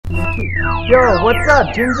Yo, what's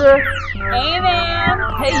up, Ginger? Hey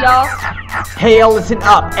man! Hey y'all! Hey, y'all, listen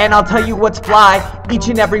up, and I'll tell you what's fly. Each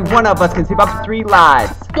and every one of us can save up to 3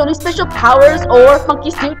 lives. Don't need special powers or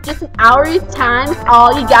funky suit, just an hour each time,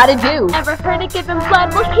 all you gotta do. Ever heard of giving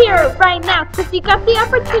blood? Well, hear it right now, cause you got the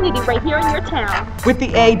opportunity right here in your town. With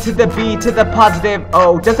the A to the B to the positive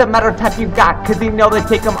O, doesn't matter what type you got, cause you know they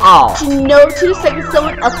take them all. You know 2 seconds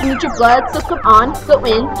someone else can need your blood, so come on, go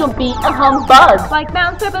in, don't be a humbug. Like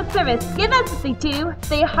Mount Turbo Service, yeah, that's what they do.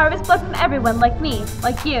 They harvest blood from everyone like me,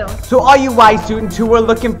 like you. So all you wise students who are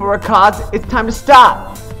looking for a cause, it's time to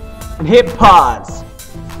stop and hit pause.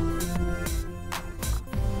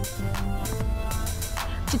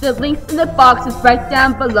 To the links in the boxes right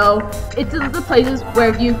down below, it's the places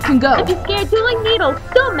where you can go. If you're scared to like needles,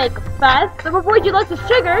 don't make a fuss. They'll reward you lots of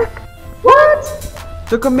sugar. What?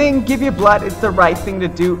 So come in, give your blood, it's the right thing to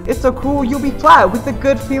do. It's so cool, you'll be fly with a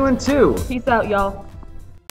good feeling too. Peace out, y'all.